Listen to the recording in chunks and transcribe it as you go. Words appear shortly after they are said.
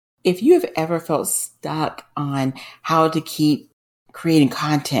If you have ever felt stuck on how to keep creating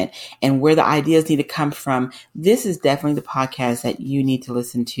content and where the ideas need to come from, this is definitely the podcast that you need to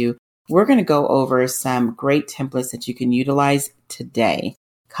listen to. We're going to go over some great templates that you can utilize today.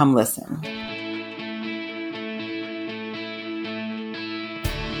 Come listen.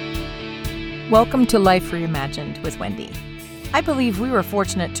 Welcome to Life Reimagined with Wendy. I believe we were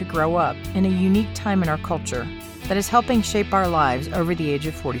fortunate to grow up in a unique time in our culture that is helping shape our lives over the age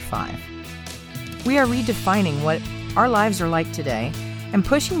of 45. We are redefining what our lives are like today and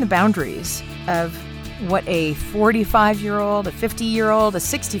pushing the boundaries of what a 45-year-old, a 50-year-old, a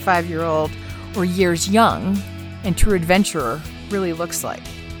 65-year-old, or years young and true adventurer really looks like.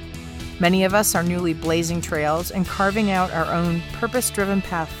 Many of us are newly blazing trails and carving out our own purpose-driven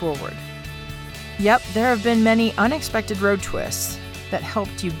path forward. Yep, there have been many unexpected road twists that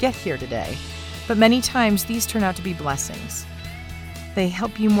helped you get here today, but many times these turn out to be blessings. They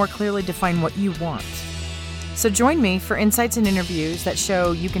help you more clearly define what you want. So join me for insights and interviews that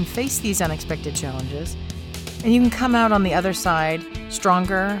show you can face these unexpected challenges, and you can come out on the other side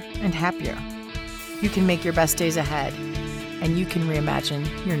stronger and happier. You can make your best days ahead, and you can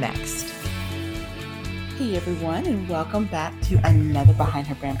reimagine your next. Hey everyone, and welcome back to another Behind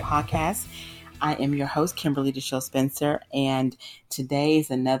Her Brand podcast. I am your host, Kimberly Deshill Spencer, and today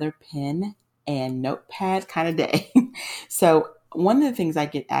is another pen and notepad kind of day. So one of the things I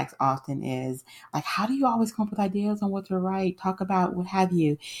get asked often is, like, how do you always come up with ideas on what to write, talk about, what have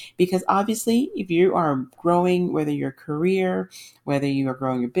you? Because obviously, if you are growing, whether your career, whether you are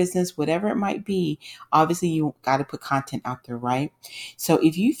growing your business, whatever it might be, obviously you got to put content out there, right? So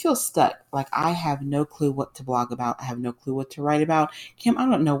if you feel stuck, like I have no clue what to blog about, I have no clue what to write about, Kim, I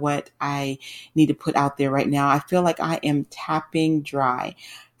don't know what I need to put out there right now. I feel like I am tapping dry.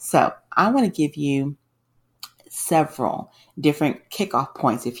 So I want to give you several different kickoff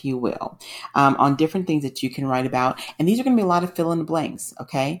points, if you will, on different things that you can write about. And these are going to be a lot of fill in the blanks.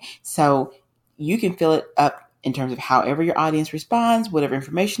 Okay. So you can fill it up in terms of however your audience responds, whatever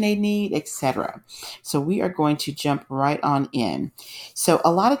information they need, etc. So we are going to jump right on in. So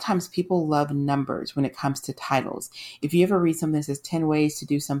a lot of times people love numbers when it comes to titles. If you ever read something that says 10 ways to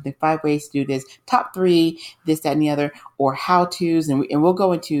do something, 5 ways to do this, top 3, this, that, and the other, or how-tos, and we'll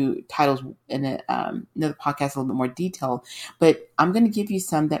go into titles in another podcast a little bit more detail, but I'm going to give you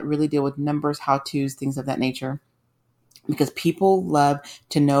some that really deal with numbers, how-tos, things of that nature, because people love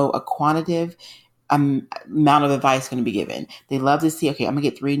to know a quantitative amount of advice going to be given. They love to see, okay, I'm going to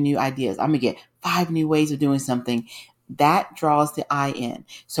get 3 new ideas. I'm going to get 5 new ways of doing something. That draws the eye in.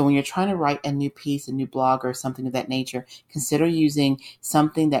 So when you're trying to write a new piece, a new blog, or something of that nature, consider using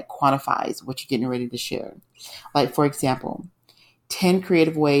something that quantifies what you're getting ready to share. Like, for example, 10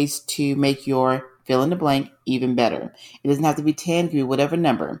 creative ways to make your fill in the blank even better. It doesn't have to be 10, it can be whatever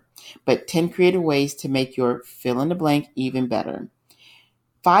number, but 10 creative ways to make your fill in the blank even better.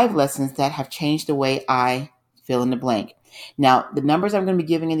 5 lessons that have changed the way I fill in the blank. Now, the numbers I'm going to be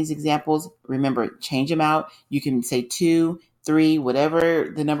giving in these examples, remember, change them out. You can say 2, 3,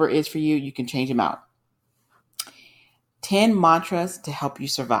 whatever the number is for you, you can change them out. 10 mantras to help you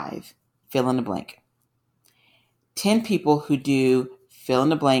survive. Fill in the blank. 10 people who do fill in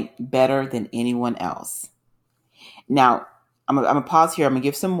the blank better than anyone else. Now, I'm going to pause here. I'm going to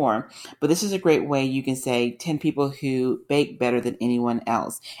give some more, but this is a great way you can say 10 people who bake better than anyone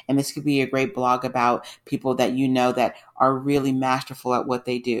else. And this could be a great blog about people that you know that are really masterful at what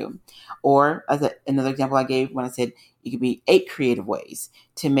they do. Or as another example I gave when I said it could be 8 creative ways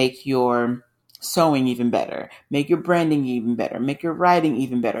to make your sewing even better, make your branding even better, make your writing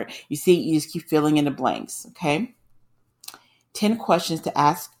even better. You see, you just keep filling in the blanks. Okay. 10 questions to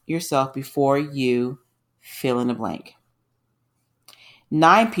ask yourself before you fill in the blank.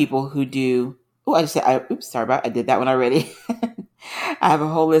 9 people who do, I did that one already. I have a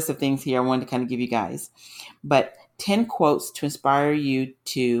whole list of things here I wanted to kind of give you guys. But 10 quotes to inspire you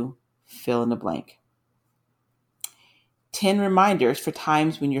to fill in the blank. 10 reminders for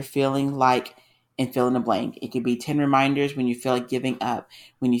times when you're feeling like, and fill in the blank. It could be 10 reminders when you feel like giving up,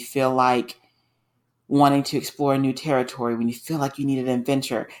 when you feel like wanting to explore a new territory, when you feel like you need an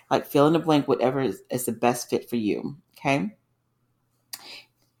adventure, like fill in the blank, whatever is the best fit for you. Okay.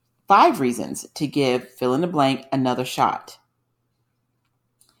 5 reasons to give fill in the blank another shot.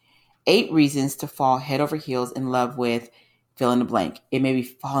 8 reasons to fall head over heels in love with fill in the blank. It may be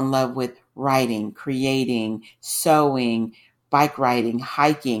fall in love with writing, creating, sewing, bike riding,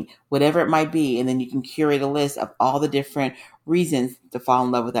 hiking, whatever it might be. And then you can curate a list of all the different reasons to fall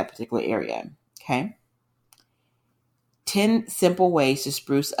in love with that particular area. Okay. 10 simple ways to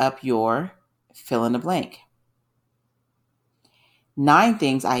spruce up your fill in the blank. 9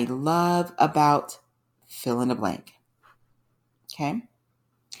 things I love about fill in the blank. Okay.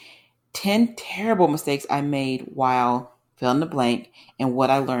 10 terrible mistakes I made while fill in the blank and what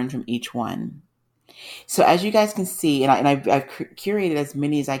I learned from each one. So as you guys can see, and I've curated as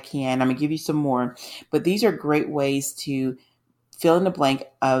many as I can. I'm going to give you some more, but these are great ways to fill in the blank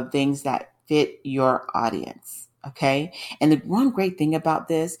of things that fit your audience. Okay. And the one great thing about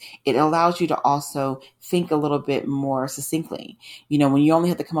this, it allows you to also think a little bit more succinctly. When you only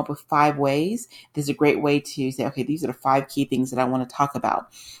have to come up with 5 ways, there's a great way to say, okay, these are the 5 key things that I want to talk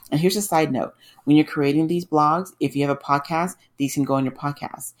about. And here's a side note. When you're creating these blogs, if you have a podcast, these can go in your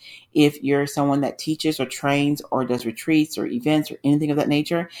podcast. If you're someone that teaches or trains or does retreats or events or anything of that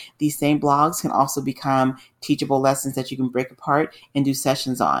nature, these same blogs can also become teachable lessons that you can break apart and do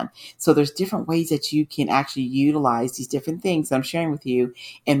sessions on. So there's different ways that you can actually utilize these different things that I'm sharing with you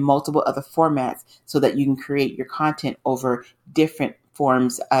in multiple other formats so that you can create your content over different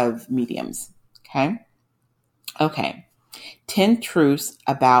forms of mediums. Okay. 10 truths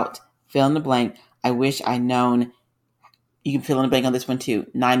about fill in the blank. I wish I'd known. You can fill in the blank on this one too,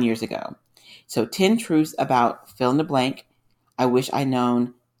 9 years ago. So 10 truths about fill in the blank. I wish I'd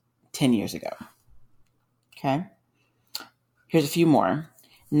known 10 years ago. Okay. Here's a few more.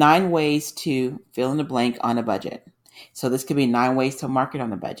 9 ways to fill in the blank on a budget. So this could be 9 ways to market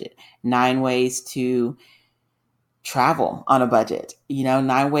on a budget, 9 ways to travel on a budget,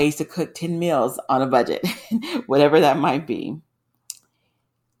 9 ways to cook 10 meals on a budget, whatever that might be.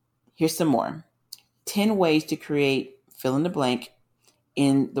 Here's some more. 10 ways to create fill in the blank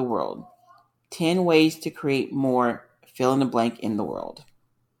in the world. 10 ways to create more fill in the blank in the world.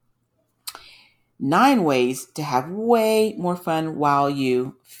 9 ways to have way more fun while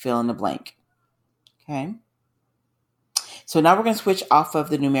you fill in the blank. Okay. So now we're going to switch off of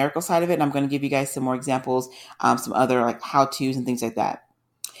the numerical side of it, and I'm going to give you guys some more examples, some other like how-tos and things like that.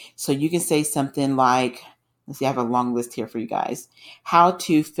 So you can say something like, let's see, I have a long list here for you guys. How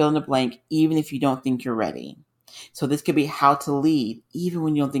to fill in the blank even if you don't think you're ready. So this could be how to lead even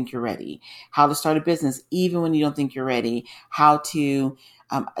when you don't think you're ready. How to start a business even when you don't think you're ready. How to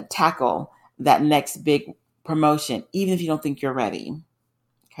tackle that next big promotion even if you don't think you're ready.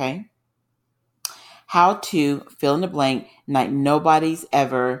 Okay. How to fill in the blank like nobody's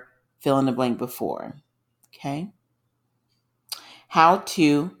ever fill in the blank before. Okay. How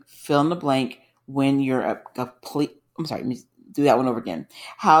to fill in the blank when you're let me do that one over again.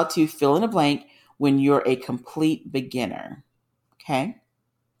 How to fill in the blank when you're a complete beginner. Okay.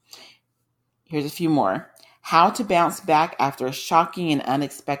 Here's a few more. How to bounce back after a shocking and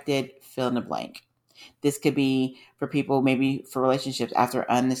unexpected fill in the blank. This could be for people, maybe for relationships after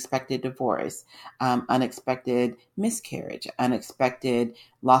unexpected divorce, unexpected miscarriage, unexpected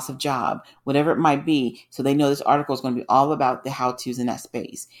loss of job, whatever it might be. So they know this article is going to be all about the how-tos in that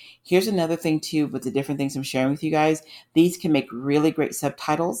space. Here's another thing too, with the different things I'm sharing with you guys. These can make really great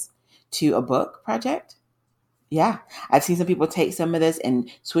subtitles to a book project. Yeah, I've seen some people take some of this and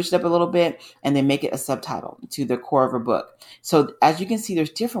switch it up a little bit and then make it a subtitle to the core of a book. So as you can see, there's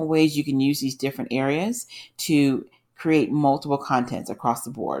different ways you can use these different areas to create multiple contents across the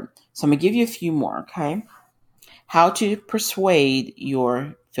board. So I'm going to give you a few more, okay? How to persuade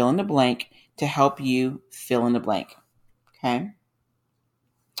your fill in the blank to help you fill in the blank, okay?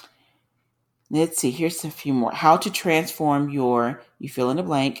 Let's see, here's a few more. How to transform your you fill in the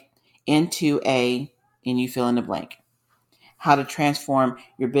blank into and you fill in the blank. How to transform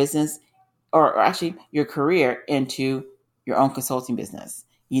your business or actually your career into your own consulting business,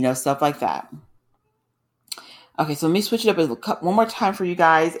 stuff like that. Okay, so let me switch it up one more time for you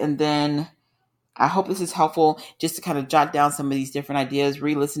guys, and then I hope this is helpful just to kind of jot down some of these different ideas,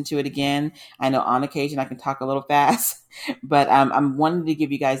 re-listen to it again. I know on occasion I can talk a little fast, but I'm wanting to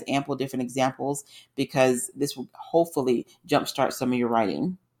give you guys ample different examples because this will hopefully jumpstart some of your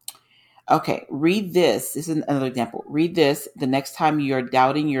writing. Okay, read this. This is another example. Read this the next time you're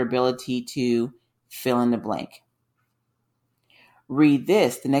doubting your ability to fill in the blank. Read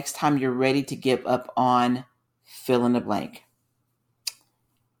this the next time you're ready to give up on fill in the blank.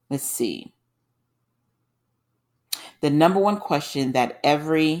 Let's see. The number one question that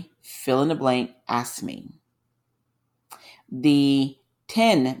every fill in the blank asks me. The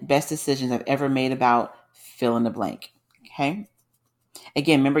 10 best decisions I've ever made about fill in the blank. Okay.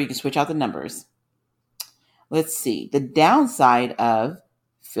 Again, remember, you can switch out the numbers. Let's see. The downside of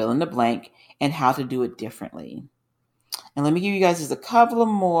fill in the blank and how to do it differently. And let me give you guys just a couple of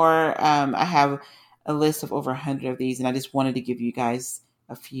more. I have a list of over 100 of these, and I just wanted to give you guys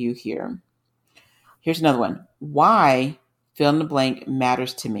a few here. Here's another one. Why fill in the blank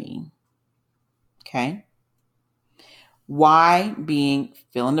matters to me. Okay. why being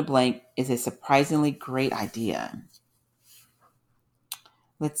fill in the blank is a surprisingly great idea.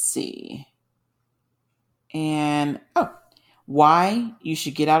 Let's see. And, why you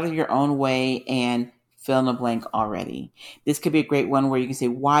should get out of your own way and fill in the blank already. This could be a great one where you can say,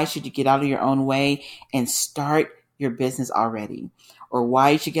 why should you get out of your own way and start your business already? Or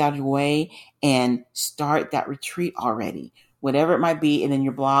why you should get out of your way and start that retreat already. Whatever it might be. And then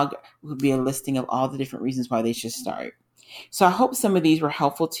your blog would be a listing of all the different reasons why they should start. So I hope some of these were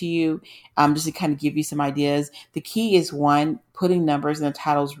helpful to you, just to kind of give you some ideas. The key is, one, putting numbers in the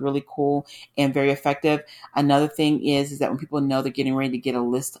title is really cool and very effective. Another thing is that when people know they're getting ready to get a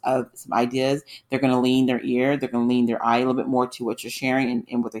list of some ideas, they're going to lean their ear, they're going to lean their eye a little bit more to what you're sharing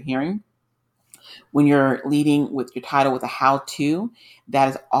and what they're hearing. When you're leading with your title with a how-to, that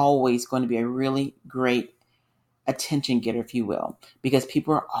is always going to be a really great attention getter, if you will, because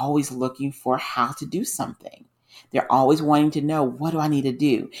people are always looking for how to do something. They're always wanting to know, what do I need to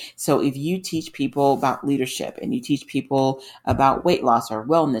do? So if you teach people about leadership and you teach people about weight loss or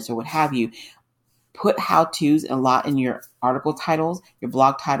wellness or what have you, put how-tos a lot in your article titles, your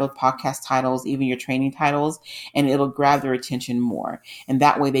blog titles, podcast titles, even your training titles, and it'll grab their attention more. And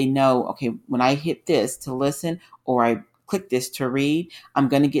that way they know, okay, when I hit this to listen or I click this to read, I'm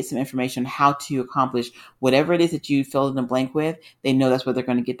going to get some information on how to accomplish whatever it is that you filled in the blank with. They know that's what they're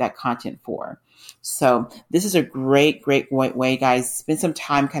going to get that content for. So this is a great way, guys. Spend some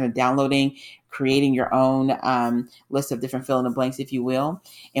time kind of downloading, creating your own list of different fill in the blanks, if you will.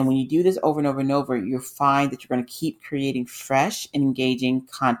 And when you do this over and over and over, you'll find that you're going to keep creating fresh and engaging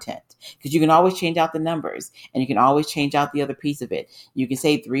content, because you can always change out the numbers and you can always change out the other piece of it. You can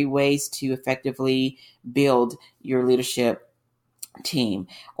say 3 ways to effectively build your leadership team,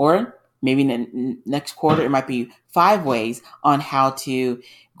 or maybe in the next quarter, it might be 5 ways on how to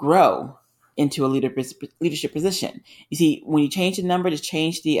grow into a leadership position. You see, when you change the number to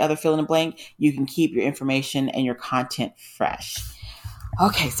change the other fill in the blank, you can keep your information and your content fresh.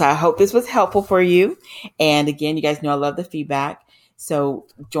 Okay, so I hope this was helpful for you. And again, you guys know I love the feedback. So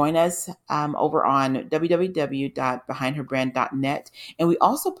join us over on www.behindherbrand.net. And we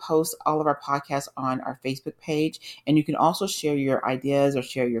also post all of our podcasts on our Facebook page. And you can also share your ideas or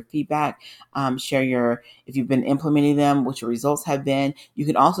share your feedback, if you've been implementing them, what your results have been. You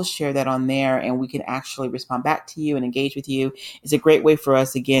can also share that on there and we can actually respond back to you and engage with you. It's a great way for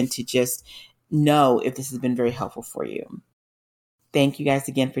us, again, to just know if this has been very helpful for you. Thank you guys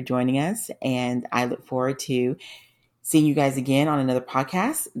again for joining us. And I look forward to seeing you guys again on another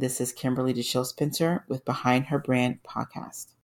podcast. This is Kimberly DeShill Spencer with Behind Her Brand Podcast.